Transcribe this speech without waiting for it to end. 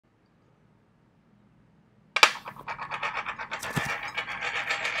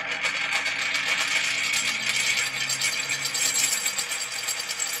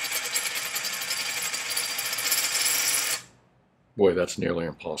Boy, that's nearly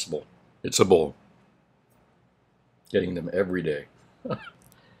impossible. It's a bull. Getting them every day.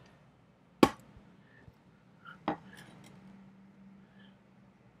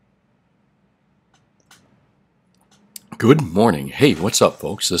 Good morning. Hey, what's up,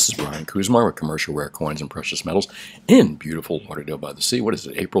 folks? This is Brian Kuzmar with Commercial Rare Coins and Precious Metals in beautiful Lauderdale by the Sea. What is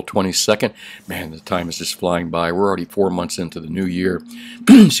it, April 22nd? Man, the time is just flying by. We're already 4 months into the new year.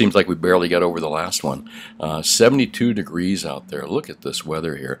 Seems like we barely got over the last one. 72 degrees out there. Look at this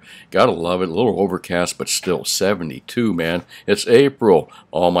weather here. Gotta love it. A little overcast, but still 72, man. It's April.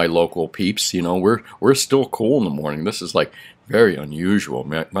 All my local peeps, you know, we're still cool in the morning. This is like very unusual.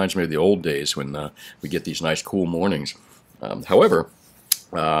 Reminds me of the old days when we get these nice cool mornings. However,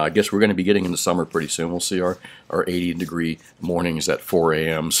 I guess we're going to be getting into summer pretty soon. We'll see our 80-degree mornings at 4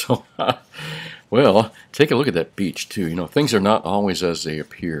 a.m. So, well, take a look at that beach, too. You know, things are not always as they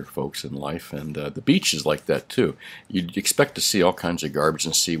appear, folks, in life. And the beach is like that, too. You'd expect to see all kinds of garbage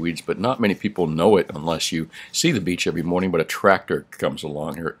and seaweeds, but not many people know it unless you see the beach every morning. But a tractor comes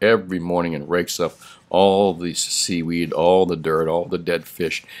along here every morning and rakes up all the seaweed, all the dirt, all the dead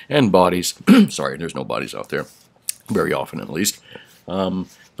fish and bodies. Sorry, there's no bodies out there. Very often, at least.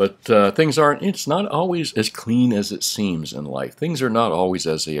 But things aren't, it's not always as clean as it seems in life. Things are not always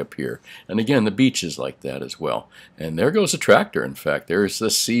as they appear. And again, the beach is like that as well. And there goes a tractor, in fact. There's the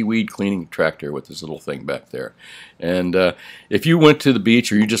seaweed cleaning tractor with this little thing back there. And if you went to the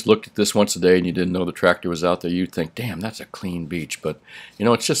beach or you just looked at this once a day and you didn't know the tractor was out there, you'd think, damn, that's a clean beach. But, you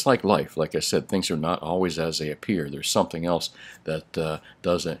know, it's just like life. Like I said, things are not always as they appear. There's something else that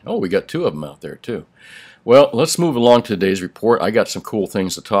does it. Oh, we got two of them out there, too. Well, let's move along to today's report. I got some cool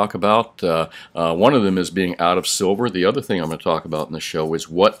things to talk about. One of them is being out of silver. The other thing I'm going to talk about in the show is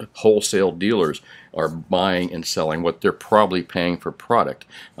what wholesale dealers are buying and selling, what they're probably paying for product,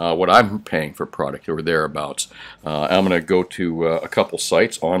 what I'm paying for product or thereabouts. I'm going to go to a couple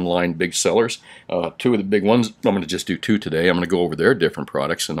sites, online big sellers. Two of the big ones, I'm going to just do two today. I'm going to go over their different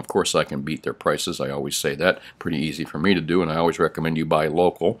products, and of course I can beat their prices. I always say that. Pretty easy for me to do, and I always recommend you buy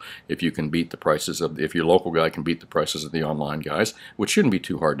local if you can beat the prices of, if your local guy can beat the prices of the online guys, which shouldn't be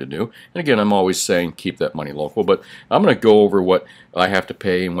too hard to do. And again, I'm always saying keep that money local, but I'm going to go over what I have to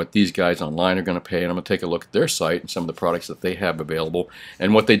pay and what these guys online are going to pay, and I'm going to take a look at their site and some of the products that they have available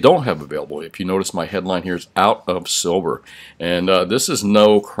and what they don't have available. If you notice, my headline here is out of silver, and this is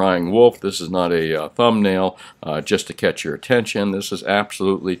no crying wolf. This is not a thumbnail just to catch your attention. This is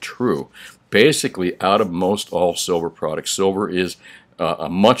absolutely true. Basically, out of most all silver products, silver is a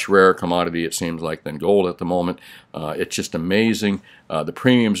much rarer commodity, it seems like, than gold at the moment. It's just amazing. The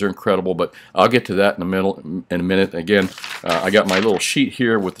premiums are incredible, but I'll get to that in a minute. Again, I got my little sheet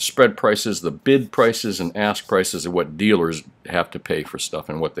here with the spread prices, the bid prices, and ask prices of what dealers have to pay for stuff,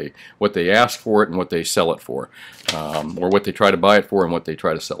 and what they ask for it and what they sell it for, or what they try to buy it for and what they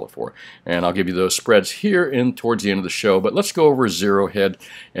try to sell it for. And I'll give you those spreads here towards the end of the show. But let's go over zero head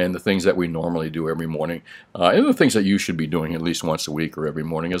and the things that we normally do every morning, and the things that you should be doing at least once a week or every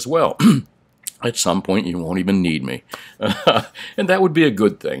morning as well. At some point, you won't even need me. And that would be a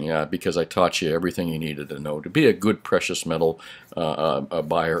good thing, because I taught you everything you needed to know to be a good precious metal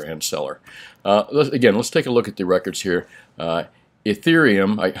buyer and seller. Again, let's take a look at the records here.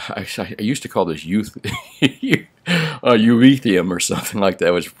 Ethereum, I used to call this Eurethium or something like that.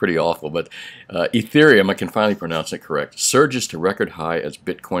 It was pretty awful, but Ethereum, I can finally pronounce it correct, surges to record high as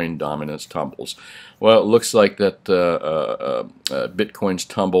Bitcoin dominance tumbles. Well, it looks like that Bitcoin's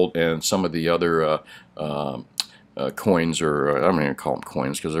tumbled, and some of the other coins, or I'm not going to call them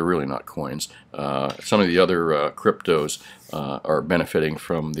coins because they're really not coins. Some of the other cryptos are benefiting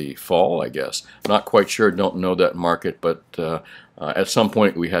from the fall, I guess. Not quite sure, don't know that market, but at some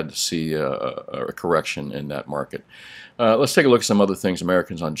point we had to see a correction in that market. Let's take a look at some other things.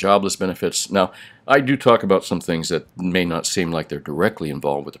 Americans on jobless benefits. Now, I do talk about some things that may not seem like they're directly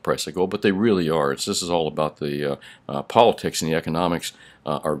involved with the price of gold, but they really are. This is all about the politics and the economics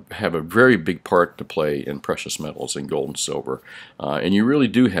have a very big part to play in precious metals and gold and silver. And you really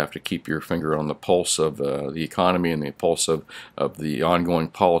do have to keep your finger on the pulse of the economy and the pulse of the ongoing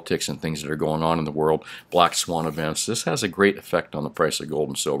politics and things that are going on in the world, black swan events. This has a great effect on the price of gold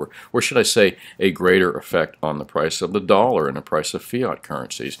and silver, or should I say a greater effect on the price of the dollar and the price of fiat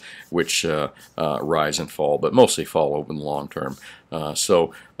currencies, which rise and fall, but mostly fall over the long term.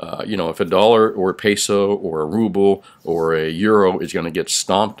 You know, if a dollar or a peso or a ruble or a euro is going to get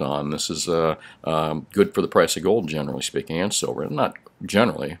stomped on, this is good for the price of gold, generally speaking, and silver. Not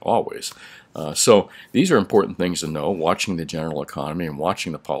generally, always. So these are important things to know, watching the general economy and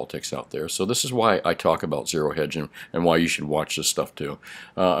watching the politics out there. So this is why I talk about zero hedge and why you should watch this stuff too.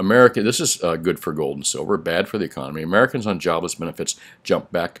 America, this is good for gold and silver, bad for the economy. Americans on jobless benefits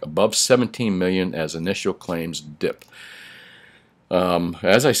jump back above 17 million as initial claims dip.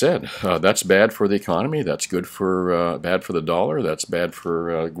 As I said, that's bad for the economy. That's good for bad for the dollar. That's bad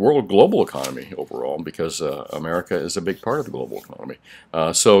for global economy overall, because America is a big part of the global economy.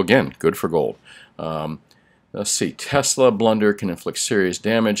 So again, good for gold. Let's see. Tesla blunder can inflict serious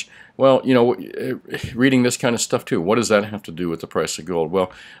damage. Well, you know, reading this kind of stuff too, what does that have to do with the price of gold?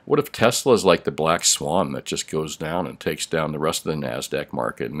 Well, what if Tesla is like the black swan that just goes down and takes down the rest of the NASDAQ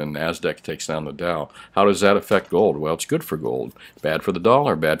market, and then NASDAQ takes down the Dow? How does that affect gold? Well, it's good for gold. Bad for the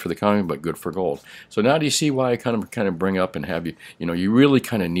dollar, bad for the economy, but good for gold. So now do you see why I kind of bring up and have you, you know, you really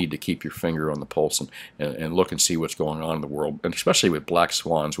kind of need to keep your finger on the pulse and look and see what's going on in the world, and especially with black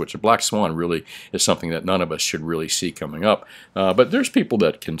swans, which a black swan really is something that none of us should really see coming up. But there's people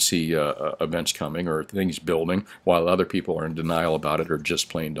that can see events coming or things building, while other people are in denial about it or just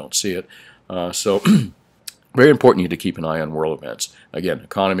plain don't see it. So very important you to keep an eye on world events. Again,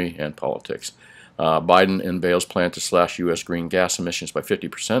 economy and politics. Biden unveils plan to slash U.S. green gas emissions by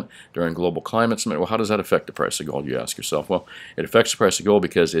 50% during global climate summit. Well, how does that affect the price of gold, you ask yourself? Well, it affects the price of gold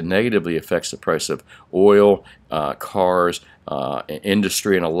because it negatively affects the price of oil, cars,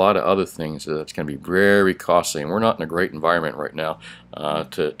 industry, and a lot of other things. That's going to be very costly, and we're not in a great environment right now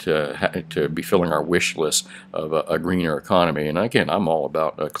to be filling our wish list of a greener economy. And again, I'm all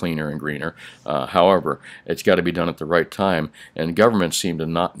about cleaner and greener. However, it's got to be done at the right time, and governments seem to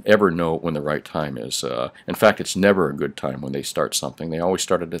not ever know when the right time is. In fact, it's never a good time when they start something. They always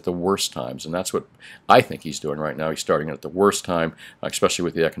start it at the worst times, and that's what I think he's doing right now. He's starting it at the worst time, especially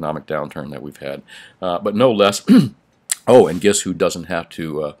with the economic downturn that we've had. But no less. Oh, and guess who doesn't have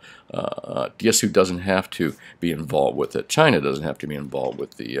to? Guess who doesn't have to be involved with it? China doesn't have to be involved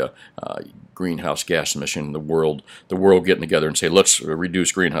with the greenhouse gas emission. The world getting together and say, let's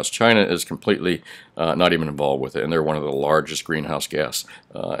reduce greenhouse. China is completely not even involved with it, and they're one of the largest greenhouse gas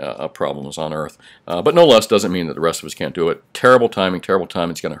problems on Earth. But no less doesn't mean that the rest of us can't do it. Terrible timing, terrible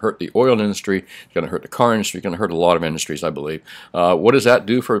timing. It's going to hurt the oil industry. It's going to hurt the car industry. It's going to hurt a lot of industries, I believe. What does that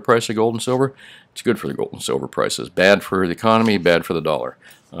do for the price of gold and silver? It's good for the gold and silver prices. Bad for the economy, bad for the dollar.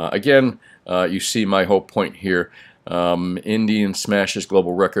 Again, you see my whole point here. Indian smashes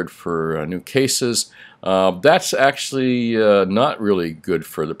global record for new cases. That's actually not really good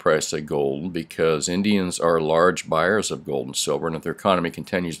for the price of gold, because Indians are large buyers of gold and silver, and if their economy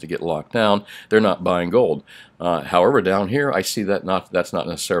continues to get locked down, they're not buying gold. However, down here, I see that that's not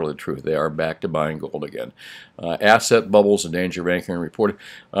necessarily the truth. They are back to buying gold again. Asset bubbles, a danger of anchoring reported.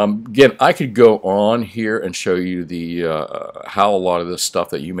 Again, I could go on here and show you the how a lot of this stuff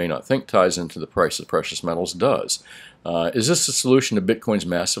that you may not think ties into the price of precious metals does. Is this the solution to Bitcoin's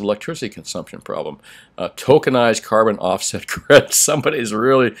massive electricity consumption problem? Tokenized carbon offset credits. Somebody's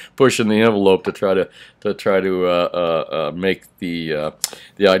really pushing the envelope to try to make the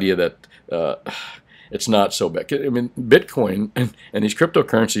idea that it's not so bad. I mean, Bitcoin and these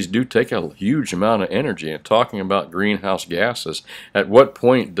cryptocurrencies do take a huge amount of energy. And talking about greenhouse gases, at what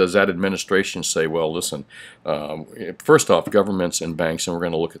point does that administration say, well, listen, first off, governments and banks, and we're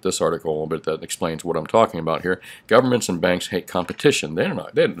going to look at this article a little bit that explains what I'm talking about here. Governments and banks hate competition. They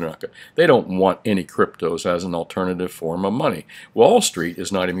don't want any cryptos as an alternative form of money. Wall Street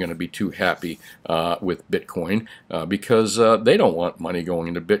is not even going to be too happy with Bitcoin because they don't want money going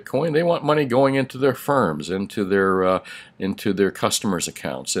into Bitcoin. They want money going into their firms, into their customers'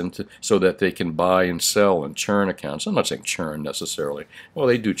 accounts, so that they can buy and sell and churn accounts. I'm not saying churn necessarily. Well,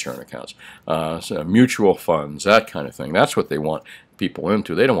 they do churn accounts. So mutual funds, that kind of thing. That's what they want people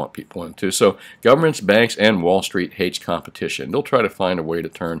into. They don't want people into. So governments, banks, and Wall Street hates competition. They'll try to find a way to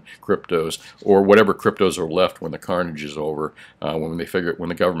turn cryptos, or whatever cryptos are left when the carnage is over, when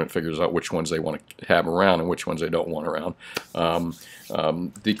the government figures out which ones they want to have around and which ones they don't want around.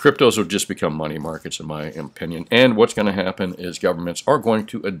 The cryptos will just become money markets, in my opinion. And what's going to happen is governments are going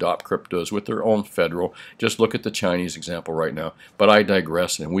to adopt cryptos with their own federal. Just look at the Chinese example right now. But I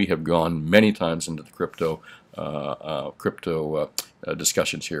digress, and we have gone many times into the crypto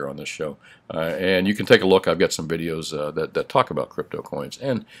discussions here on this show, and you can take a look. I've got some videos that talk about crypto coins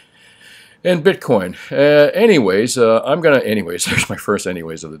and Bitcoin. Anyways, there's my first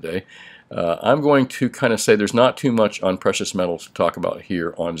anyways of the day. I'm going to kind of say there's not too much on precious metals to talk about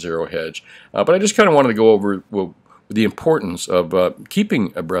here on Zero Hedge, but I just kind of wanted to go over the importance of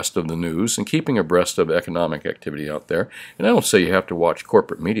keeping abreast of the news and keeping abreast of economic activity out there. And I don't say you have to watch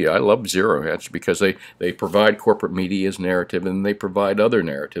corporate media. I love Zero Hedge because they provide corporate media's narrative, and they provide other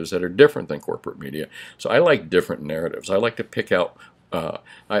narratives that are different than corporate media. So I like different narratives. I like to pick out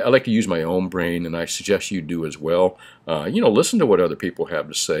I like to use my own brain, and I suggest you do as well. Listen to what other people have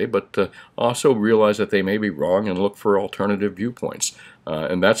to say, but also realize that they may be wrong and look for alternative viewpoints.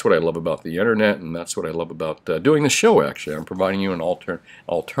 And that's what I love about the internet, and that's what I love about doing the show, actually. I'm providing you an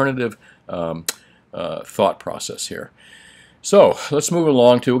alternative thought process here. So let's move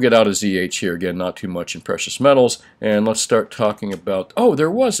along we'll get out of ZH here again, not too much in precious metals, and let's start talking about, there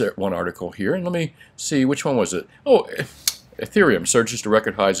was one article here, and let me see, which one was it? Ethereum surges to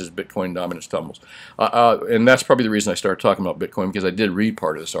record highs as Bitcoin dominance tumbles. And that's probably the reason I started talking about Bitcoin, because I did read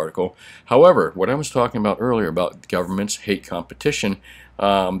part of this article. However, what I was talking about earlier about governments hate competition,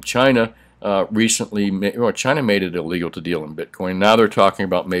 China China made it illegal to deal in Bitcoin. Now they're talking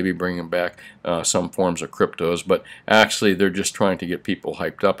about maybe bringing back some forms of cryptos, but actually they're just trying to get people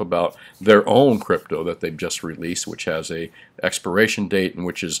hyped up about their own crypto that they've just released, which has a expiration date and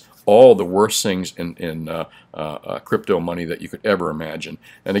which is all the worst things in crypto money that you could ever imagine.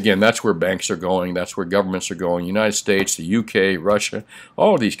 And again, that's where banks are going. That's where governments are going. United States, the UK, Russia,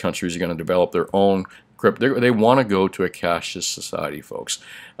 all of these countries are going to develop their own crypto. They want to go to a cashless society, folks.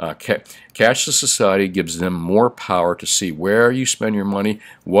 Cashless society gives them more power to see where you spend your money,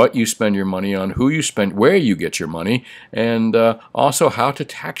 what you spend your money on, who you spend, where you get your money, and also how to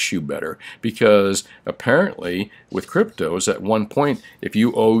tax you better. Because apparently with cryptos, at one point, if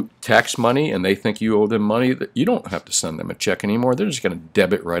you owe tax money and they think you owe them money, you don't have to send them a check anymore. They're just going to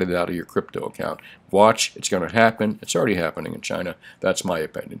debit right out of your crypto account. Watch, it's going to happen. It's already happening in China. That's my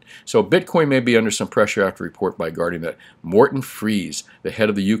opinion. So Bitcoin may be under some pressure after a report by Guardian that Mon-Fri, the head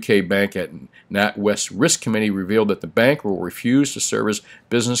of the UK bank at NatWest Risk Committee, revealed that the bank will refuse to service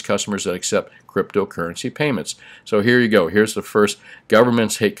business customers that accept cryptocurrency payments. So here you go. Here's the first.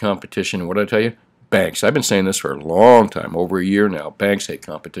 Governments hate competition. What did I tell you? Banks. I've been saying this for a long time, over a year now. Banks hate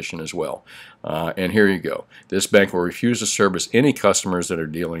competition as well. And here you go. This bank will refuse to service any customers that are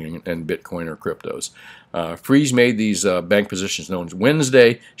dealing in Bitcoin or cryptos. Freeze made these bank positions known as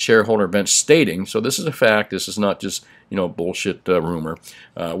Wednesday shareholder event, stating, so this is a fact, this is not just bullshit rumor.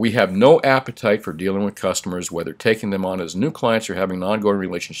 We have no appetite for dealing with customers, whether taking them on as new clients or having an ongoing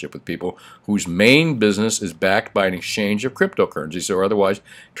relationship with people whose main business is backed by an exchange of cryptocurrencies or otherwise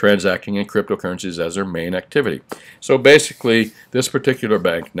transacting in cryptocurrencies as their main activity. So basically, this particular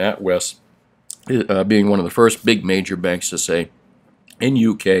bank, NatWest, being one of the first big major banks to say in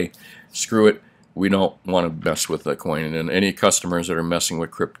UK, screw it, we don't want to mess with the coin, and any customers that are messing with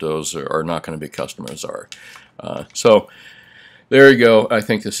cryptos are not going to be customers. So there you go. I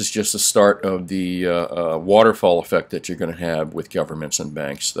think this is just the start of the waterfall effect that you're going to have with governments and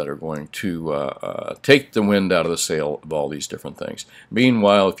banks that are going to take the wind out of the sail of all these different things.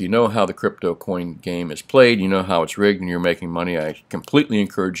 Meanwhile, if you know how the crypto coin game is played, you know how it's rigged, and you're making money, I completely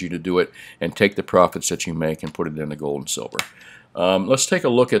encourage you to do it and take the profits that you make and put it into gold and silver. Let's take a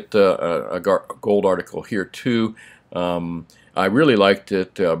look at a gold article here too. I really liked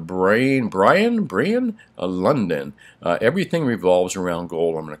it. Brian, London. Everything revolves around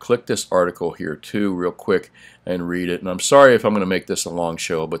gold. I'm going to click this article here too real quick and read it. And I'm sorry if I'm going to make this a long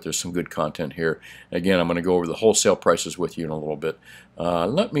show, but there's some good content here. Again, I'm going to go over the wholesale prices with you in a little bit.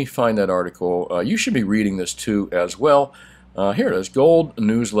 Let me find that article. You should be reading this too as well. Here it is,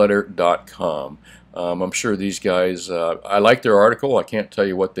 goldnewsletter.com. I'm sure these guys, I like their article. I can't tell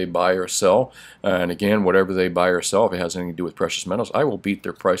you what they buy or sell. And again, whatever they buy or sell, if it has anything to do with precious metals, I will beat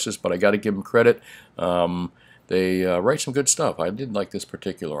their prices, but I got to give them credit. They write some good stuff. I did like this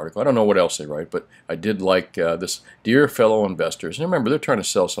particular article. I don't know what else they write, but I did like this. Dear fellow investors, and remember, they're trying to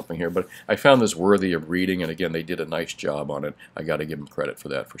sell something here, but I found this worthy of reading, and again, they did a nice job on it. I got to give them credit for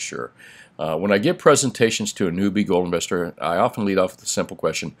that for sure. When I give presentations to a newbie gold investor, I often lead off with a simple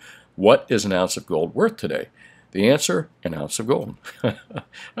question: what is an ounce of gold worth today? The answer, an ounce of gold. I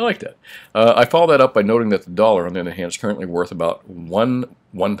like that. I follow that up by noting that the dollar, on the other hand, is currently worth about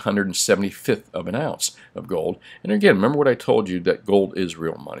 1/175th of an ounce of gold. And again, remember what I told you, that gold is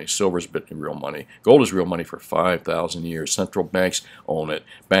real money. Silver is real money. Gold is real money for 5,000 years. Central banks own it.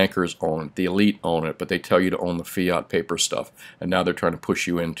 Bankers own it. The elite own it. But they tell you to own the fiat paper stuff. And now they're trying to push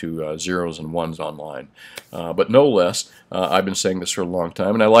you into zeros and ones online. But no less, I've been saying this for a long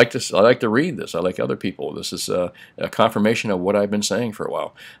time, and I like this. I like to read this. I like other people. This is a confirmation of what I've been saying for a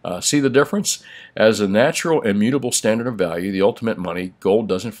while. See the difference? As a natural, immutable standard of value, the ultimate money, gold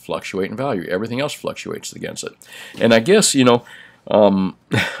doesn't fluctuate in value. Everything else fluctuates against it. And I guess,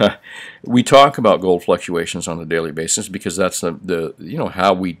 We talk about gold fluctuations on a daily basis because that's the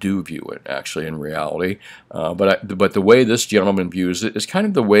how we do view it actually in reality. But the way this gentleman views it is kind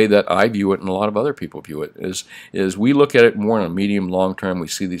of the way that I view it and a lot of other people view it. Is we look at it more on a medium long term. We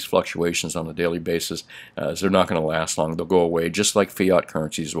see these fluctuations on a daily basis as they're not going to last long. They'll go away just like fiat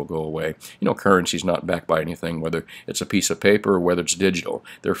currencies will go away. Currency's not backed by anything, whether it's a piece of paper or whether it's digital.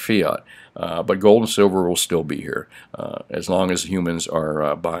 They're fiat. But gold and silver will still be here as long as humans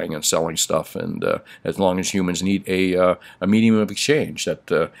are buying and selling stuff, and as long as humans need a medium of exchange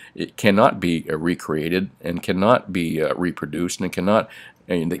that it cannot be recreated and cannot be reproduced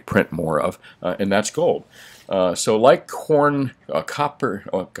and they print more of, and that's gold. So like corn, copper,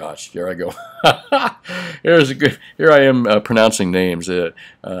 oh gosh, here I go. Here I am pronouncing names.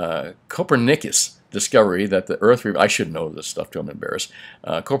 Copernicus discovery that the Earth, I should know this stuff too, I'm embarrassed.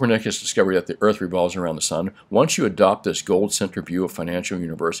 Copernicus discovery that the Earth revolves around the sun. Once you adopt this gold-centered view of financial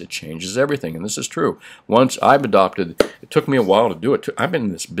universe, it changes everything, and this is true. Once I've adopted, it took me a while to do it. I've been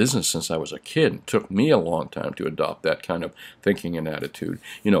in this business since I was a kid. It took me a long time to adopt that kind of thinking and attitude.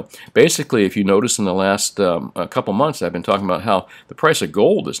 Basically, if you notice in the last couple months, I've been talking about how the price of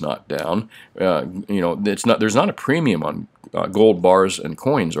gold is not down. There's not a premium on gold bars and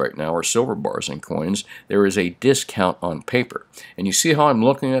coins right now, or silver bars and coins. There is a discount on paper. And you see how I'm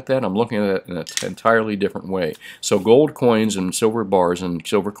looking at that? I'm looking at it in an entirely different way. So gold coins and silver bars and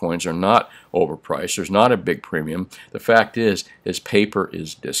silver coins are not overpriced. There's not a big premium. The fact is paper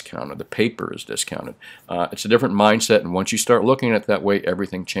is discounted. The paper is discounted. It's a different mindset, and once you start looking at it that way,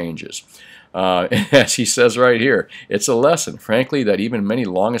 everything changes. As he says right here, it's a lesson, frankly, that even many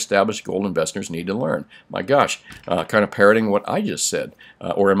long-established gold investors need to learn. My gosh, kind of parroting what I just said,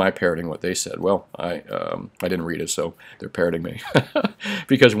 or am I parroting what they said? Well, I didn't read it, so they're parroting me.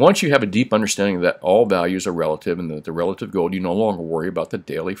 Because once you have a deep understanding that all values are relative and that the relative gold, you no longer worry about the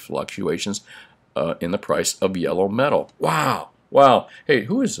daily fluctuations in the price of yellow metal. Wow, wow. Hey,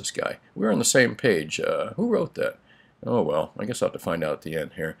 who is this guy? We're on the same page. Who wrote that? Oh, well, I guess I'll have to find out at the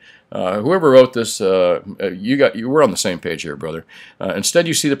end here. Whoever wrote this, we're on the same page here, brother. Instead,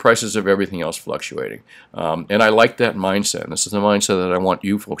 you see the prices of everything else fluctuating. And I like that mindset. And this is the mindset that I want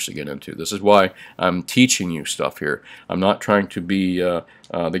you folks to get into. This is why I'm teaching you stuff here. I'm not trying to be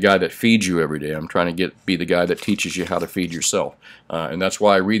the guy that feeds you every day. I'm trying to be the guy that teaches you how to feed yourself. And that's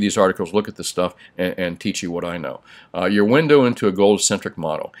why I read these articles, look at this stuff, and teach you what I know. Your window into a gold-centric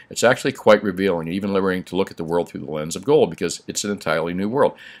model. It's actually quite revealing, even liberating to look at the world through the lens of gold, because it's an entirely new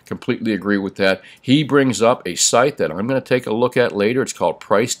world. Completely agree with that. He brings up a site that I'm going to take a look at later. It's called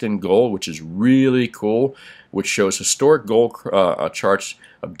Priced in Gold, which is really cool, which shows historic gold charts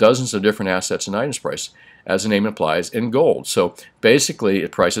of dozens of different assets and items priced, as the name implies, in gold. So basically,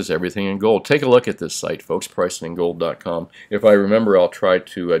 it prices everything in gold. Take a look at this site, folks, pricedingold.com. If I remember, I'll try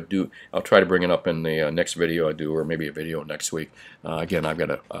to bring it up in the next video I do, or maybe a video next week. Again, I've got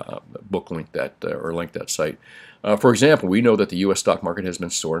to book link that or link that site. For example, we know that the U.S. stock market has been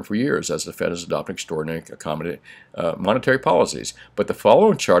soaring for years as the Fed has adopted extraordinary accommodative monetary policies. But the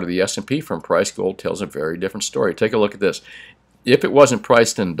following chart of the S&P from Price Gold tells a very different story. Take a look at this. If it wasn't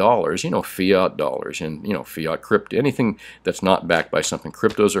priced in dollars, fiat dollars and, fiat crypto, anything that's not backed by something,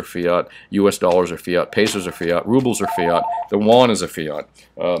 cryptos are fiat, U.S. dollars are fiat, pesos are fiat, rubles are fiat, the yuan is a fiat.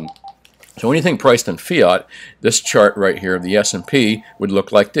 So anything priced in fiat, this chart right here of the S&P would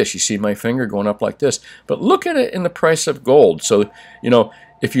look like this. You see my finger going up like this. But look at it in the price of gold. So,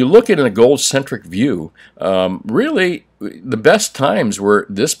 if you look at it in a gold-centric view, really the best times were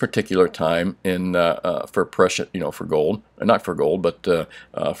this particular time in for precious, for gold, not for gold, but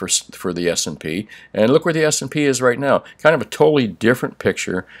for the S&P. And look where the S&P is right now. Kind of a totally different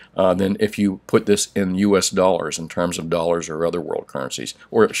picture than if you put this in U.S. dollars in terms of dollars or other world currencies,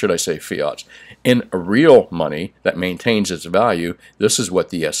 or should I say fiats. In a real money that maintains its value, this is what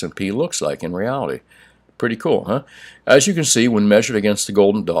the S&P looks like in reality. Pretty cool, huh? As you can see, when measured against the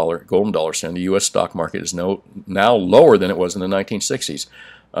golden dollar standard, the U.S. stock market is now lower than it was in the 1960s.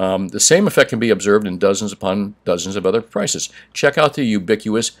 The same effect can be observed in dozens upon dozens of other prices. Check out the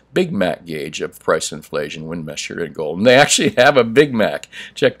ubiquitous Big Mac gauge of price inflation when measured in gold. And they actually have a Big Mac.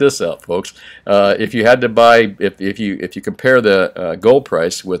 Check this out, folks. If you had to buy, if you compare the gold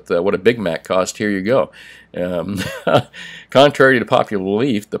price with what a Big Mac cost, here you go. Contrary to popular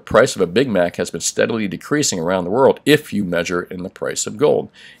belief, the price of a Big Mac has been steadily decreasing around the world if you measure in the price of gold,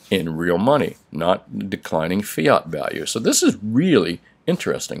 in real money, not declining fiat value. So this is really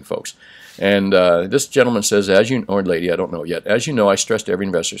interesting, folks. And this gentleman says, or lady, I don't know yet, as you know, I stress to every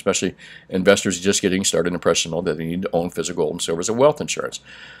investor, especially investors just getting started in precious metal, that they need to own physical gold and silver as a wealth insurance.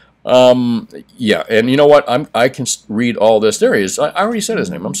 Yeah, and you know what? I can read all this. There he is. I already said his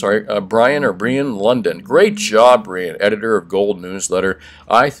name. I'm sorry. Brian London. Great job, Brian, editor of Gold Newsletter.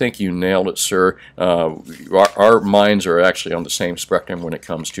 I think you nailed it, sir. Our minds are actually on the same spectrum when it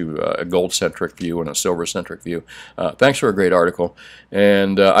comes to a gold-centric view and a silver-centric view. Thanks for a great article.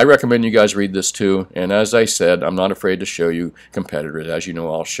 And I recommend you guys read this too. And as I said, I'm not afraid to show you competitors. As you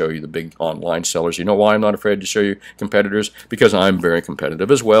know, I'll show you the big online sellers. You know why I'm not afraid to show you competitors? Because I'm very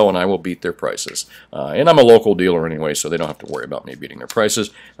competitive as well, and I will beat their prices. And I'm a local dealer anyway, so they don't have to worry about me beating their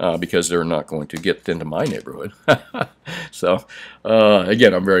prices because they're not going to get into my neighborhood. So,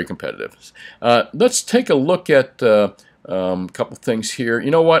 again, I'm very competitive. Let's take a look at a couple things here.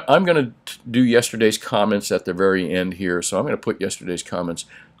 You know what? I'm going to do yesterday's comments at the very end here, so I'm going to put yesterday's comments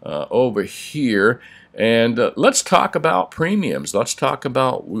over here. And let's talk about premiums. Let's talk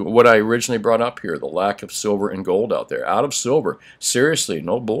about what I originally brought up here, the lack of silver and gold out there. Out of silver. Seriously,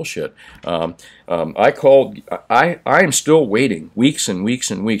 no bullshit. I'm still waiting weeks and weeks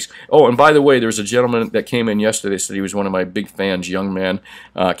and weeks. Oh, and by the way, there's a gentleman that came in yesterday, said he was one of my big fans, young man,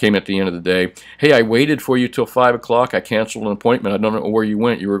 came at the end of the day. Hey, I waited for you till 5 o'clock. I canceled an appointment. I don't know where you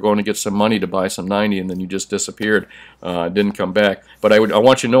went. You were going to get some money to buy some 90, and then you just disappeared. Didn't come back. But I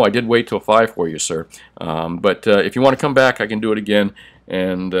want you to know I did wait till 5 for you, sir. But if you want to come back, I can do it again.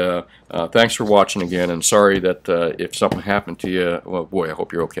 And thanks for watching again. And sorry that if something happened to you, well, boy, I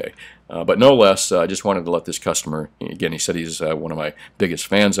hope you're okay. But no less, I just wanted to let this customer, again, he said he's one of my biggest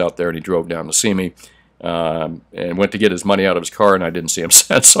fans out there, and he drove down to see me. And went to get his money out of his car, and I didn't see him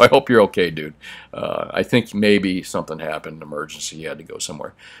since, so I hope you're okay, dude. I think maybe something happened, emergency, you had to go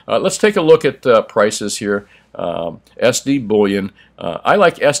somewhere. Let's take a look at prices here. SD Bullion. I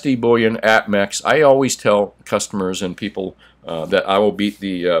like SD Bullion, APMEX. I always tell customers and people that I will beat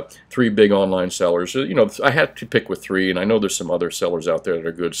the 3 big online sellers. You know, I had to pick with 3, and I know there's some other sellers out there that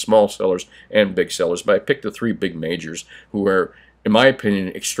are good, small sellers and big sellers, but I picked the 3 big majors who are, in my opinion,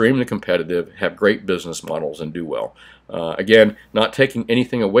 extremely competitive, have great business models, and do well. Again, not taking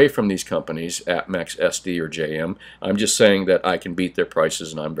anything away from these companies, APMEX, SD, or JM. I'm just saying that I can beat their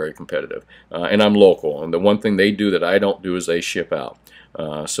prices, and I'm very competitive. And I'm local, and the one thing they do that I don't do is they ship out.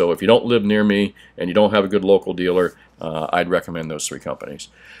 So if you don't live near me and you don't have a good local dealer, I'd recommend those 3 companies.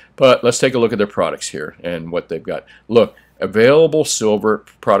 But let's take a look at their products here and what they've got. Look, available silver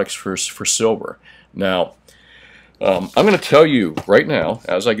products for silver. Now, I'm going to tell you right now,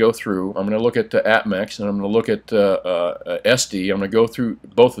 as I go through, I'm going to look at APMEX, and I'm going to look at SD. I'm going to go through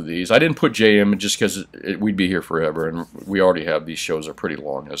both of these. I didn't put JM just because we'd be here forever, and we already have, these shows are pretty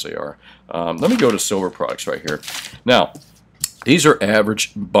long as they are. Let me go to silver products right here. Now, these are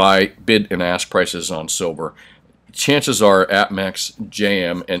average buy, bid, and ask prices on silver. Chances are APMEX,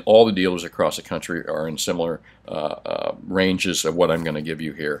 JM, and all the dealers across the country are in similar ranges of what I'm going to give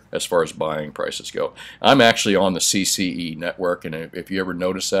you here as far as buying prices go. I'm actually on the CCE network, and if you ever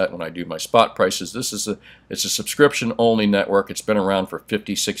notice that when I do my spot prices, it's a subscription-only network. It's been around for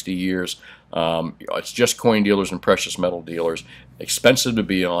 50, 60 years. It's just coin dealers and precious metal dealers. Expensive to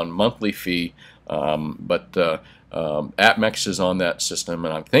be on, monthly fee, but APMEX is on that system,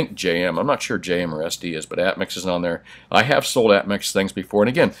 and I think JM, I'm not sure JM or SD is, but APMEX is on there. I have sold APMEX things before, and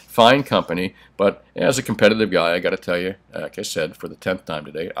again, fine company, but as a competitive guy, I got to tell you, like I said, for the 10th time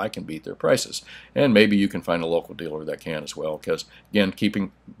today, I can beat their prices. And maybe you can find a local dealer that can as well, because again,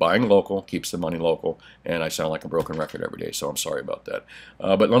 buying local keeps the money local, and I sound like a broken record every day, so I'm sorry about that.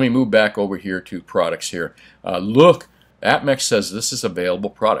 But let me move back over here to products here. Look, APMEX says this is available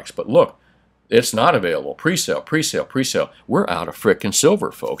products, but look, it's not available. Pre-sale, pre-sale, pre-sale. We're out of frickin'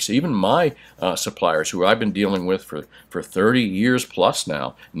 silver, folks. Even my suppliers, who I've been dealing with for 30 years plus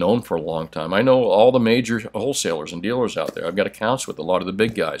now, known for a long time. I know all the major wholesalers and dealers out there. I've got accounts with a lot of the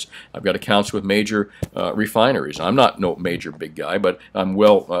big guys. I've got accounts with major refineries. I'm not no major big guy, but I'm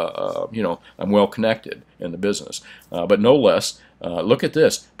I'm well connected in the business. But no less. Look at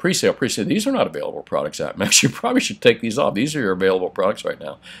this, pre-sale, pre-sale. These are not available products at APMEX. You probably should take these off. These are your available products right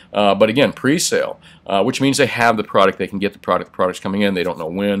now. But again, pre-sale, which means they have the product. They can get the product. The product's coming in. They don't know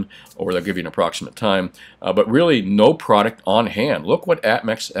when, or they'll give you an approximate time. But really, no product on hand. Look what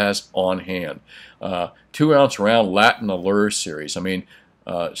APMEX has on hand. 2-ounce round Latin Allure series. I mean,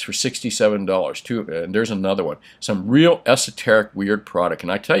 it's for $67. And there's another one. Some real esoteric, weird product.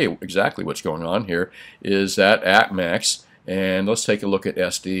 And I tell you exactly what's going on here is that APMEX. And let's take a look at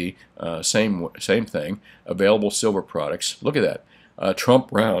SD, same thing, available silver products. Look at that, Trump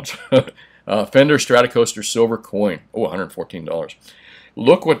rounds, Fender Stratocaster silver coin, oh, $114.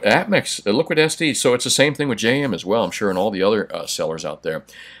 Look what APMEX, look what SD, so it's the same thing with JM as well, I'm sure, and all the other sellers out there.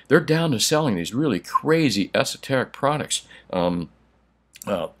 They're down to selling these really crazy esoteric products.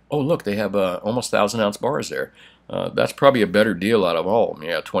 Oh, look, they have almost 1,000-ounce bars there. That's probably a better deal out of all of them.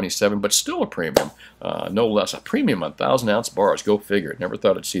 Yeah, 27, but still a premium, no less. A premium on 1,000-ounce bars. Go figure. Never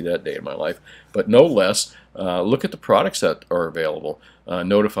thought I'd see that day in my life, but no less. Look at the products that are available.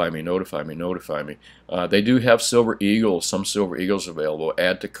 Notify me, notify me, notify me. They do have Silver Eagles, some Silver Eagles available.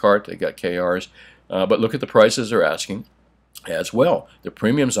 Add to cart. They got KRs, but look at the prices they're asking as well. The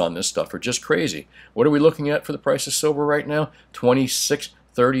premiums on this stuff are just crazy. What are we looking at for the price of silver right now?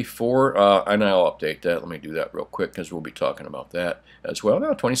 26.34. And I'll update that. Let me do that real quick because we'll be talking about that as well.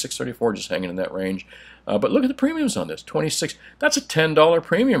 Now 26.34, just hanging in that range. But look at the premiums on this. 26. That's a $10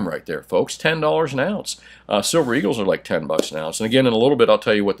 premium right there, folks. $10 an ounce. Silver Eagles are like $10 an ounce. And again, in a little bit, I'll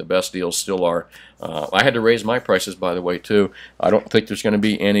tell you what the best deals still are. I had to raise my prices, by the way, too. I don't think there's going to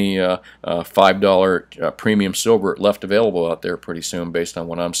be any $5 premium silver left available out there pretty soon, based on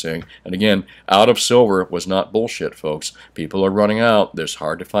what I'm seeing. And again, out of silver was not bullshit, folks. People are running out. There's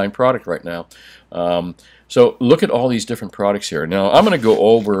hard to find product right now. So look at all these different products here. Now I'm going to go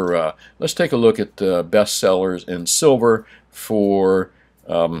over, let's take a look at best sellers in silver for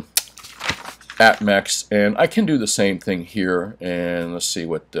APMEX, and I can do the same thing here, and let's see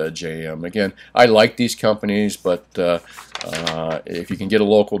what JM. Again, I like these companies, but if you can get a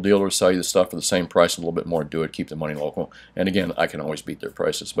local dealer to sell you the stuff for the same price, a little bit more, do it. Keep the money local. And again, I can always beat their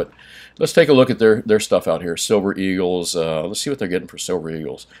prices. But let's take a look at their stuff out here. Silver Eagles. Let's see what they're getting for Silver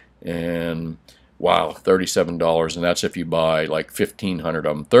Eagles. And wow, $37, and that's if you buy like 1,500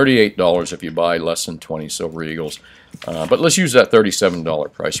 of them. $38 if you buy less than 20 Silver Eagles. But let's use that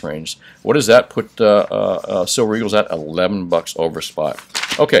 $37 price range. What does that put Silver Eagles at? $11 over spot.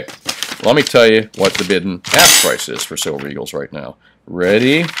 Okay, let me tell you what the bid and ask price is for Silver Eagles right now.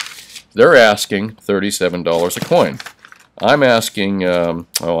 Ready? They're asking $37 a coin. I'm asking, oh,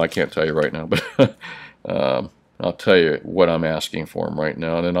 I can't tell you right now, but I'll tell you what I'm asking for them right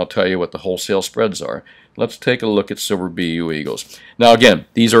now, and then I'll tell you what the wholesale spreads are. Let's take a look at Silver BU Eagles. Now again,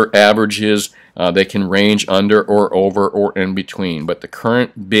 these are averages. They can range under or over or in between, but the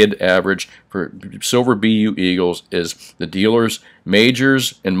current bid average for Silver BU Eagles is the dealers,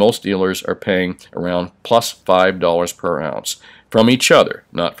 majors, and most dealers are paying around plus $5 per ounce. From each other,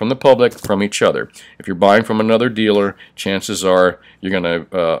 not from the public, from each other. If you're buying from another dealer, chances are you're going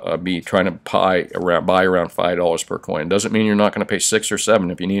to be trying to buy around $5 per coin. Doesn't mean you're not going to pay 6 or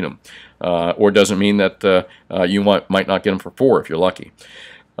 7 if you need them, or doesn't mean that you might not get them for 4 if you're lucky.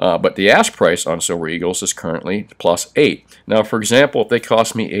 But the ask price on Silver Eagles is currently plus 8. Now, for example, if they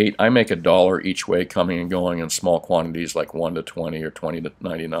cost me 8, I make $1 each way coming and going in small quantities like 1 to 20 or 20 to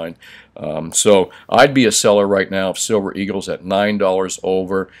 99. So I'd be a seller right now of Silver Eagles at $9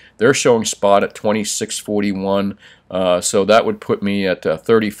 over. They're showing spot at $26.41. So that would put me at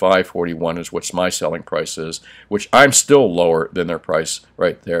 $35.41 is what my selling price is, which I'm still lower than their price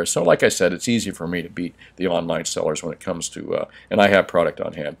right there. So like I said, it's easy for me to beat the online sellers when it comes to, and I have product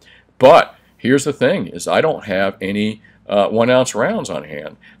on hand. But here's the thing, is I don't have any 1-ounce rounds on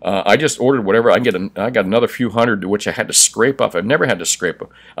hand. I just ordered whatever I can get. I got another few hundred, which I had to scrape off. I've never had to scrape.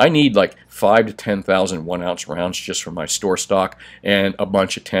 I need like 5,000 to 10,000 1-ounce rounds just for my store stock, and a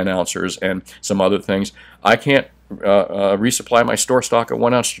bunch of 10-ouncers and some other things. I can't resupply my store stock of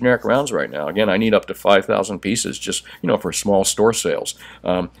 1-ounce generic rounds right now. Again, I need up to 5,000 pieces just, for small store sales.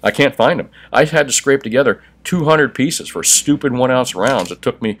 I can't find them. I had to scrape together 200 pieces for stupid 1-ounce rounds. It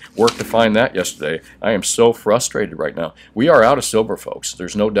took me work to find that yesterday. I am so frustrated right now. We are out of silver, folks.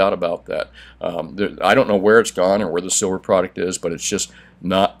 There's no doubt about that. I don't know where it's gone or where the silver product is, but it's just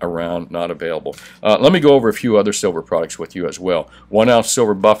not around, not available. Let me go over a few other silver products with you as well. 1-ounce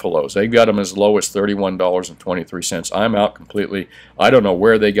silver buffaloes. They've got them as low as $31.23. I'm out completely. I don't know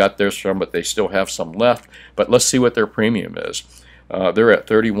where they got theirs from, but they still have some left. But let's see what their premium is. They're at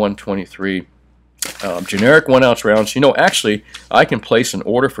 $31.23. Generic 1-ounce rounds. Actually, I can place an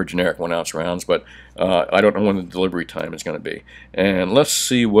order for generic 1-ounce rounds, but I don't know when the delivery time is going to be. And let's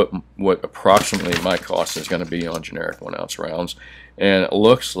see what approximately my cost is going to be on generic 1-ounce rounds. And it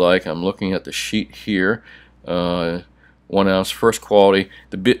looks like, I'm looking at the sheet here, 1-ounce first quality.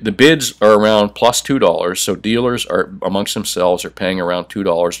 The bids are around plus $2, so dealers are amongst themselves are paying around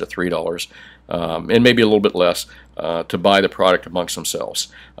 $2 to $3. And maybe a little bit less to buy the product amongst themselves.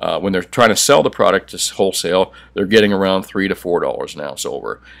 When they're trying to sell the product to wholesale, they're getting around $3 to $4 an ounce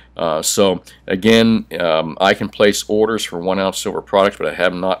over. So again, I can place orders for 1-ounce silver products, but I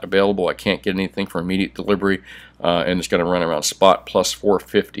have them not available. I can't get anything for immediate delivery, and it's going to run around spot plus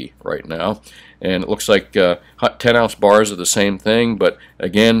 $4.50 right now. And it looks like 10-ounce bars are the same thing, but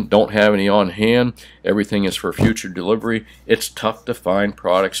again, don't have any on hand. Everything is for future delivery. It's tough to find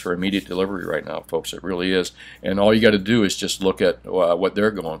products for immediate delivery right now, folks. It really is. And all you got to do is just look at what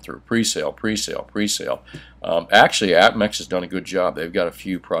they're going through: pre-sale, pre-sale, pre-sale. Actually, APMEX has done a good job. They've got a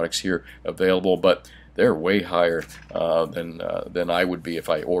few products here available, but they're way higher than I would be if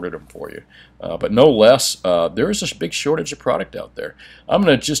I ordered them for you. But no less, there is a big shortage of product out there. I'm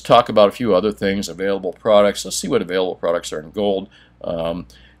going to just talk about a few other things, available products. Let's see what available products are in gold.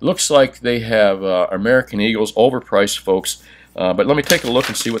 Looks like they have American Eagles, overpriced, folks. But let me take a look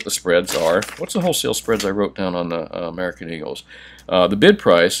and see what the spreads are. What's the wholesale spreads I wrote down on the American Eagles? The bid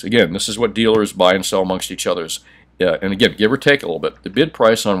price, again, this is what dealers buy and sell amongst each others. And again, give or take a little bit. The bid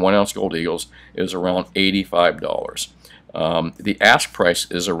price on 1 ounce gold Eagles is around $85. The ask price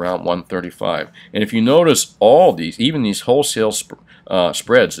is around $135. And if you notice, all these, even these wholesale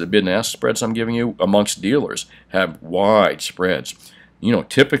spreads, the bid and ask spreads I'm giving you amongst dealers, have wide spreads. You know,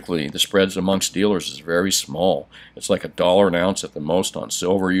 typically the spreads amongst dealers is very small. It's like $1 an ounce at the most on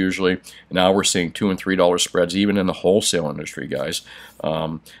silver usually. Now we're seeing $2 and $3 spreads even in the wholesale industry, guys.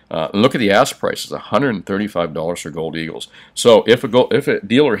 Look at the ask prices, $135 for gold Eagles. So if a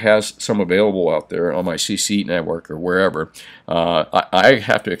dealer has some available out there on my CC network or wherever, I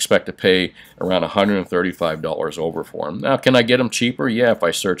have to expect to pay around $135 over for them. Now, can I get them cheaper? Yeah, if I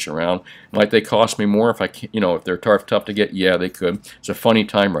search around. Might they cost me more if if they're tough to get? Yeah, they could. It's a funny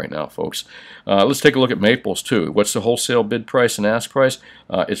time right now, folks. Let's take a look at maples too. What's the wholesale bid price and ask price?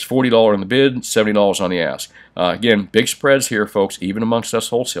 It's $40 on the bid, $70 on the ask. Again, big spreads here, folks, even amongst us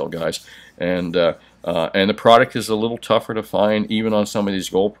wholesale guys. And the product is a little tougher to find even on some of these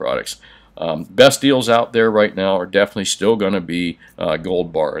gold products. Best deals out there right now are definitely still going to be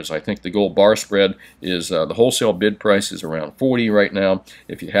gold bars. I think the gold bar spread is the wholesale bid price is around 40 right now.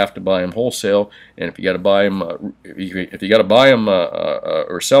 If you have to buy them wholesale, and if you got to buy them, if you got to buy them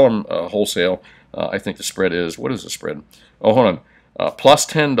or sell them wholesale, I think the spread is, what is the spread? Oh, hold on. Plus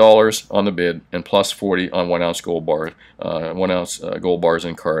 $10 on the bid and plus 40 on 1 ounce gold bar, 1 ounce gold bars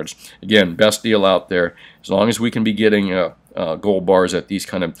and cards. Again, best deal out there. As long as we can be getting gold bars at these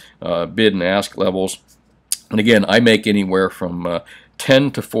kind of bid and ask levels. And again, I make anywhere from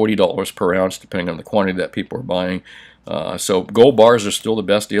 $10 to $40 per ounce, depending on the quantity that people are buying. So gold bars are still the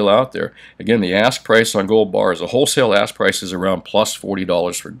best deal out there. Again, the ask price on gold bars, the wholesale ask price is around plus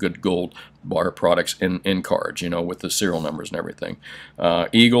 $40 for good gold bar products in cards, with the serial numbers and everything.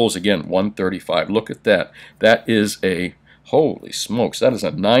 Eagles, again, $135. Look at that. That is a, holy smokes, that is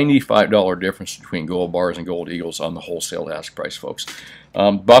a $95 difference between gold bars and gold Eagles on the wholesale ask price, folks.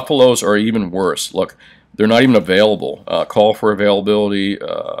 Buffaloes are even worse. Look, they're not even available. Call for availability.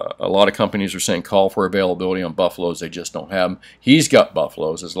 A lot of companies are saying call for availability on buffaloes. They just don't have them. He's got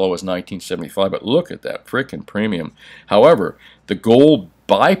buffaloes as low as $19.75, but look at that frickin' premium. However, the gold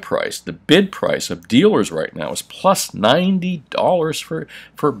buy price, the bid price of dealers right now is plus $90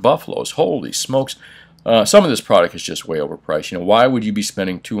 for buffaloes. Holy smokes. Some of this product is just way overpriced. Why would you be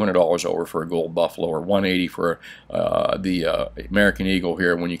spending $200 over for a gold buffalo or $180 for the American Eagle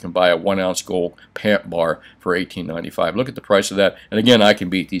here when you can buy a 1 ounce gold pant bar for $18.95? Look at the price of that. And again, I can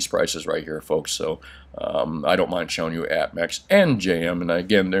beat these prices right here, folks. So I don't mind showing you APMEX and JM. And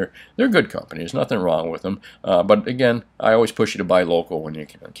again, they're good companies. Nothing wrong with them. But again, I always push you to buy local when you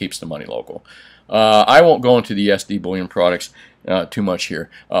can. It keeps the money local. I won't go into the SD bullion products too much here.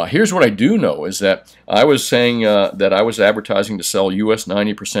 Here's what I do know is that I was saying that I was advertising to sell US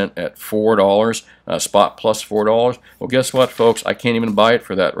 90% at $4, spot plus $4. Well, guess what, folks? I can't even buy it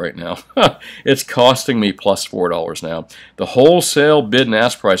for that right now. It's costing me plus $4 now. The wholesale bid and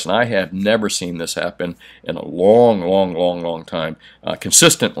ask price, and I have never seen this happen in a long time,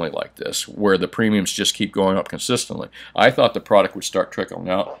 consistently like this, where the premiums just keep going up consistently. I thought the product would start trickling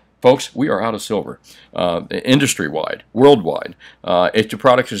out. Folks, we are out of silver, industry-wide, worldwide. If the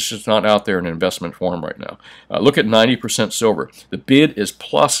product is just not out there in investment form right now. Look at 90% silver. The bid is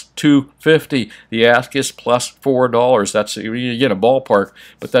plus $2.50. The ask is plus $4. That's, again, a ballpark,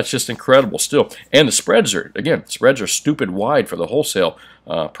 but that's just incredible still. And the spreads are, again, spreads are stupid wide for the wholesale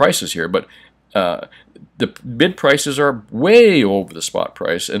prices here, but the bid prices are way over the spot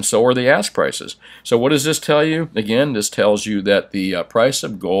price, and so are the ask prices. So what does this tell you? Again, this tells you that the price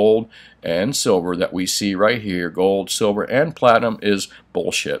of gold and silver that we see right here, gold, silver, and platinum, is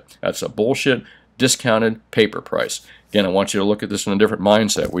bullshit. That's a bullshit discounted paper price. Again, I want you to look at this in a different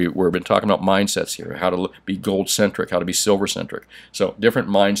mindset. We've been talking about mindsets here, how to be gold-centric, how to be silver-centric. So, different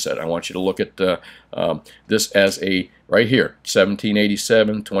mindset. I want you to look at this as a, right here,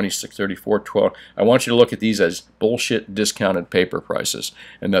 1787, 2634, 12. I want you to look at these as bullshit discounted paper prices,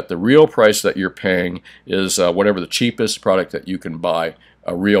 and that the real price that you're paying is whatever the cheapest product that you can buy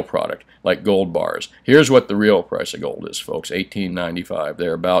a real product like gold bars. Here's what the real price of gold is, folks, $18.95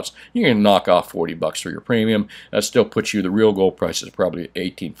 thereabouts. You can knock off $40 for your premium. That still puts you, the real gold price is probably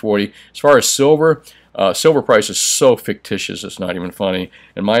 $18.40. As far as silver, silver price is so fictitious it's not even funny.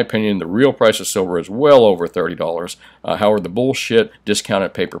 In my opinion, the real price of silver is well over $30. However, the bullshit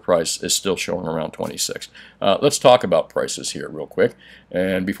discounted paper price is still showing around $26. Let's talk about prices here real quick.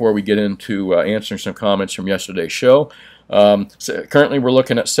 And before we get into answering some comments from yesterday's show, so currently we're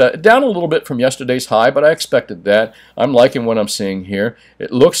looking at set down a little bit from yesterday's high, but I expected that. I'm liking what I'm seeing here.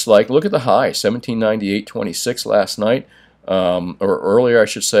 It looks like, look at the high, 1798.26 last night. Or earlier I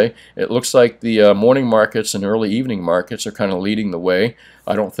should say. It looks like the morning markets and early evening markets are kind of leading the way.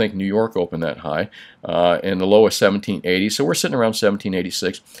 I don't think New York opened that high, and the low is 1780, so we're sitting around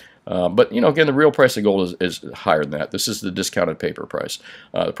 1786. But, you know, again, the real price of gold is higher than that. This is the discounted paper price.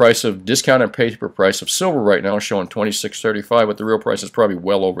 The price of discounted paper price of silver right now is showing $26.35, but the real price is probably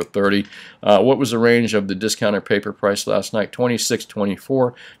well over $30. What was the range of the discounted paper price last night?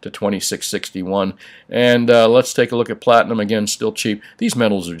 $26.24 to $26.61. And let's take a look at platinum. Again, still cheap. These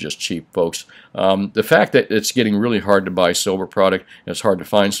metals are just cheap, folks. The fact that it's getting really hard to buy silver product, and it's hard to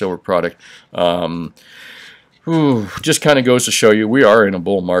find silver product, just kind of goes to show you we are in a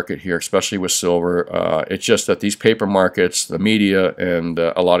bull market here, especially with silver. It's just that these paper markets, the media, and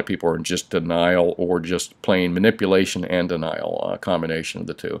a lot of people are in just denial or just plain manipulation and denial, a combination of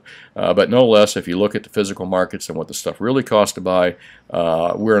the two. But no less, if you look at the physical markets and what the stuff really costs to buy,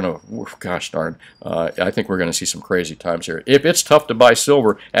 we're in a, gosh darn, I think we're going to see some crazy times here. If it's tough to buy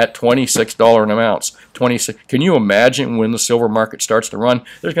silver at $26 an ounce, 26, can you imagine when the silver market starts to run?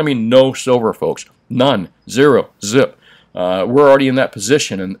 There's going to be no silver, folks. None. Zero. Zip. We're already in that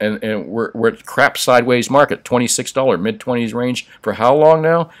position, and we're at crap sideways market, $26, mid-20s range for how long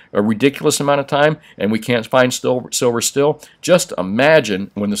now? A ridiculous amount of time, and we can't find silver still. Just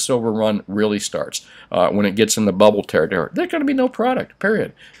imagine when the silver run really starts, when it gets in the bubble territory. There's going to be no product,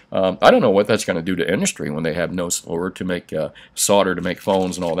 period. I don't know what that's going to do to industry when they have no silver to make solder to make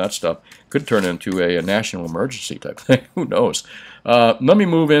phones and all that stuff. Could turn into a national emergency type thing. Who knows? Let me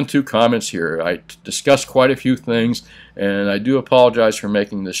move into comments here. I discussed quite a few things, and I do apologize for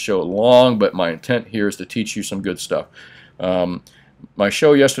making this show long, but my intent here is to teach you some good stuff. My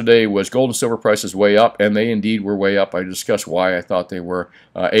show yesterday was gold and silver prices way up, and they indeed were way up. I discussed why I thought they were.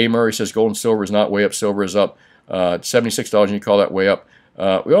 A. Murray says gold and silver is not way up, silver is up. $76, and you call that way up.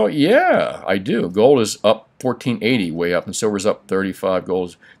 Well, yeah, I do. Gold is up $14.80, way up, and silver's up $35.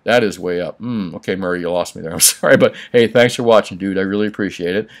 Gold, that is way up. Okay, Murray, you lost me there. I'm sorry, but hey, thanks for watching, dude. I really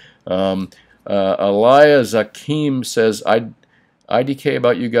appreciate it. Aliyah Zakim says, IDK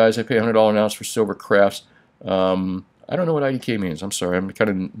about you guys. I pay $100 an ounce for silver crafts. I don't know what IDK means. I'm sorry. I'm kind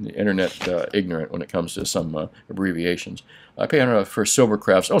of internet ignorant when it comes to some abbreviations. I pay $100 for silver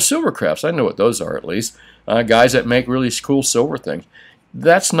crafts. Oh, silver crafts. I know what those are, at least. Guys that make really cool silver things.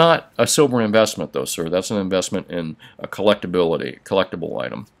 That's not a silver investment, though, sir. That's an investment in a collectible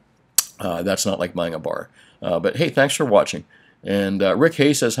item. That's not like buying a bar. But hey, thanks for watching. And Rick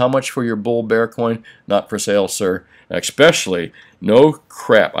Hay says, how much for your bull bear coin? Not for sale, sir. Especially, no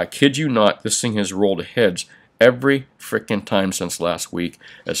crap. I kid you not, this thing has rolled heads every freaking time since last week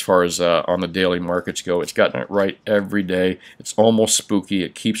as far as on the daily markets go. It's gotten it right every day. It's almost spooky.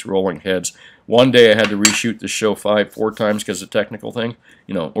 It keeps rolling heads. One day I had to reshoot the show 4 times because of the technical thing,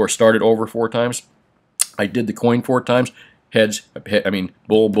 you know, or start it over 4 times. I did the coin 4 times. Heads, I mean,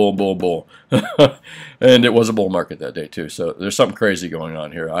 bull, bull, bull, bull. And it was a bull market that day, too. So there's something crazy going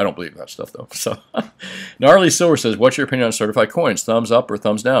on here. I don't believe that stuff, though. So Gnarly Silver says, what's your opinion on certified coins? Thumbs up or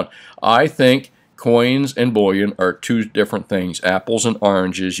thumbs down? I think coins and bullion are 2 different things. Apples and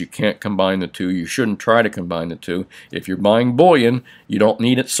oranges, you can't combine the 2. You shouldn't try to combine the 2. If you're buying bullion, you don't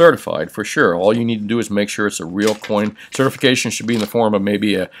need it certified for sure. All you need to do is make sure it's a real coin. Certification should be in the form of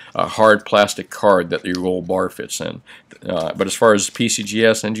maybe a hard plastic card that your gold bar fits in. But as far as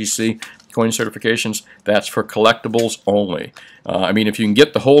PCGS, NGC, coin certifications, that's for collectibles only. I mean, if you can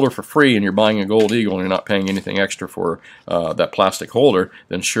get the holder for free and you're buying a gold eagle and you're not paying anything extra for that plastic holder,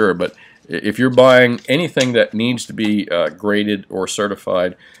 then sure. But if you're buying anything that needs to be graded or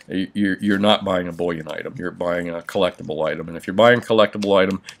certified, you're not buying a bullion item. You're buying a collectible item. And if you're buying a collectible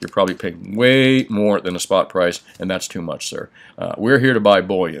item, you're probably paying way more than a spot price, and that's too much, sir. We're here to buy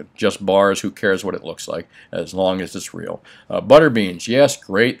bullion. Just bars, who cares what it looks like, as long as it's real. Butterbeans, yes,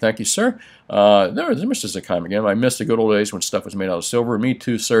 great, thank you, sir. There's Mr. Zakim again. I missed the good old days when stuff was made out of silver. Me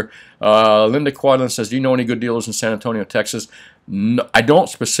too, sir. Linda Quadlin says, do you know any good dealers in San Antonio, Texas? No, I don't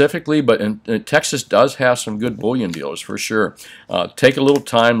specifically, but Texas does have some good bullion dealers for sure. Take a little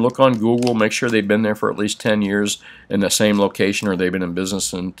time, look on Google, make sure they've been there for at least 10 years in the same location, or they've been in business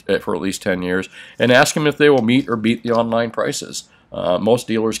for at least 10 years, and ask them if they will meet or beat the online prices. Most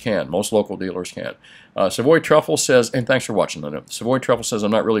dealers can. Most local dealers can. Savoy Truffle says, and thanks for watching, Linda. Savoy Truffle says,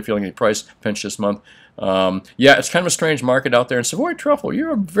 I'm not really feeling any price pinch this month. Yeah, it's kind of a strange market out there. And Savoy Truffle,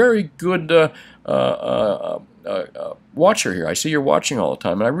 you're a very good watcher here. I see you're watching all the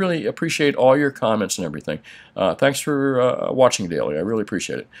time, and I really appreciate all your comments and everything. Thanks for watching daily. I really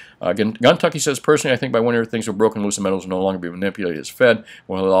appreciate it. Again, Guntucky says, personally, I think by winter things will broken loose and metals will no longer be manipulated as Fed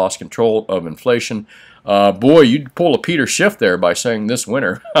will have lost control of inflation. Boy, you'd pull a Peter Schiff there by saying this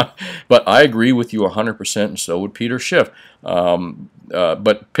winter. But I agree with you 100%, and so would Peter Schiff.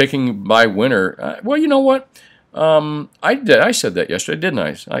 But picking by winter, well, you know what? I said that yesterday, didn't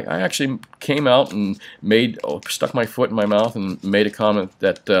I? I actually came out and stuck my foot in my mouth and made a comment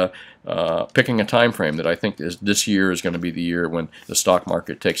that picking a time frame that I think this year is going to be the year when the stock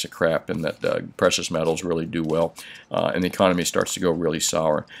market takes a crap and that precious metals really do well and the economy starts to go really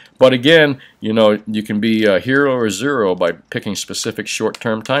sour. But again, you know, you can be a hero or zero by picking specific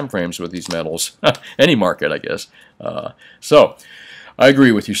short-term time frames with these metals. Any market, I guess. So I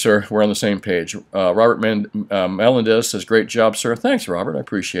agree with you, sir. We're on the same page. Robert Melendez says, great job, sir. Thanks, Robert. I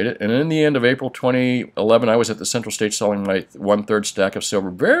appreciate it. And in the end of April 2011, I was at the Central States selling my 1/3 stack of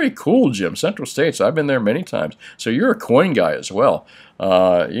silver. Very cool, Jim. Central States. I've been there many times. So you're a coin guy as well.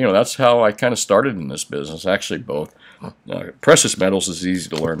 You know, that's how I kind of started in this business. Actually, both. Precious metals is easy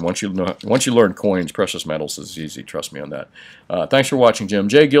to learn. Once you learn coins, precious metals is easy. Trust me on that. Thanks for watching, Jim.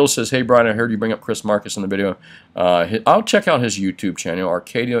 Jay Gill says, hey, Brian, I heard you bring up Chris Marcus in the video. I'll check out his YouTube channel,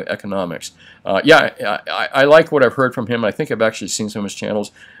 Arcadia Economics. Yeah, I like what I've heard from him. I think I've actually seen some of his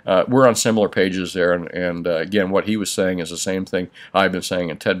channels. We're on similar pages there, and again, what he was saying is the same thing I've been saying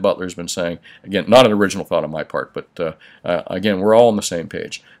and Ted Butler's been saying. Again, not an original thought on my part, but again, we're all on the same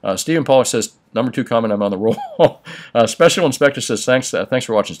page. Stephen Pollack says, number 2 comment, I'm on the roll. Special Inspector says, thanks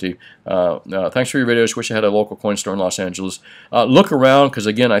for watching, Steve. Thanks for your videos. Wish I had a local coin store in Los Angeles. Look around, because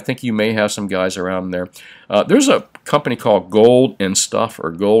again, I think you may have some guys around there. There's a company called Gold and Stuff,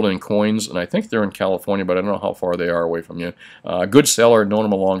 or Gold and Coins, and I think they're in California, but I don't know how far they are away from you. Good seller, known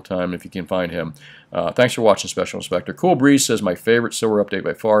him a long time if you can find him. Thanks for watching, Special Inspector. Cool Breeze says, my favorite silver update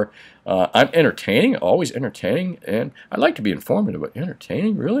by far. I'm entertaining, always entertaining, and I like to be informative, but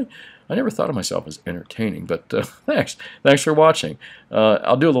entertaining, really? I never thought of myself as entertaining, but thanks. Thanks for watching.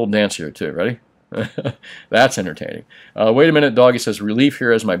 I'll do a little dance here, too. Ready? That's entertaining. Wait a minute, Doggy says, relief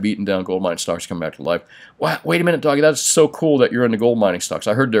here as my beaten down gold mine stocks come back to life. Wow, wait a minute, Doggy, that's so cool that you're in the gold mining stocks.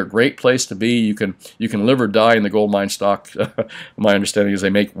 I heard they're a great place to be. You can live or die in the gold mine stock. My understanding is they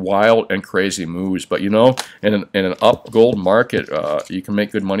make wild and crazy moves. But you know, in an up gold market, you can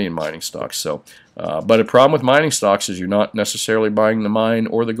make good money in mining stocks. So. But a problem with mining stocks is you're not necessarily buying the mine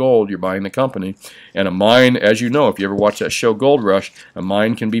or the gold, you're buying the company. And a mine, as you know, if you ever watch that show Gold Rush, a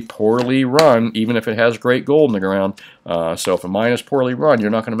mine can be poorly run even if it has great gold in the ground. So if a mine is poorly run, you're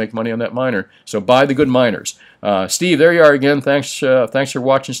not going to make money on that miner. So buy the good miners. Steve, there you are again. Thanks for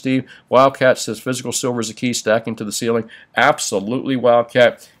watching, Steve. Wildcat says physical silver is the key, stacking to the ceiling. Absolutely,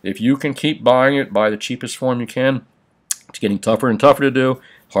 Wildcat. If you can keep buying it, buy the cheapest form you can. It's getting tougher and tougher to do.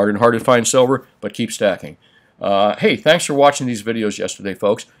 Harder and harder to find silver, but keep stacking. Hey, thanks for watching these videos yesterday,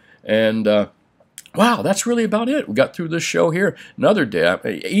 folks. And wow, that's really about it. We got through this show here. Another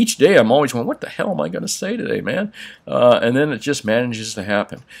day. Each day I'm always going, what the hell am I going to say today, man? And then it just manages to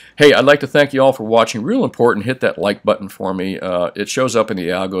happen. Hey, I'd like to thank you all for watching. Real important, hit that like button for me. It shows up in the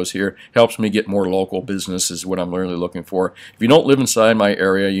algos here. Helps me get more local business is what I'm really looking for. If you don't live inside my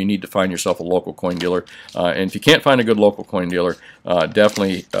area, you need to find yourself a local coin dealer. And if you can't find a good local coin dealer,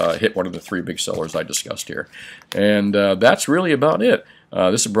 definitely hit one of the 3 big sellers I discussed here. And that's really about it.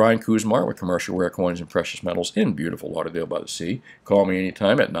 This is Brian Kuzmar with Commercial Rare Coins and Precious Metals in beautiful Lauderdale by the Sea. Call me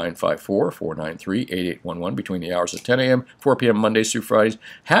anytime at 954-493-8811 between the hours of 10 a.m. 4 p.m. Mondays through Fridays.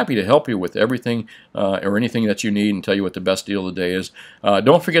 Happy to help you with everything or anything that you need and tell you what the best deal of the day is.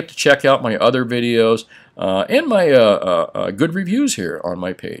 Don't forget to check out my other videos and my good reviews here on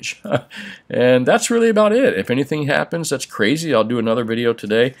my page. And that's really about it. If anything happens that's crazy, I'll do another video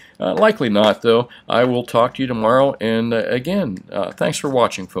today. Likely not, though. I will talk to you tomorrow. And again, thanks for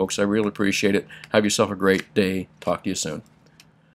watching, folks. I really appreciate it. Have yourself a great day. Talk to you soon.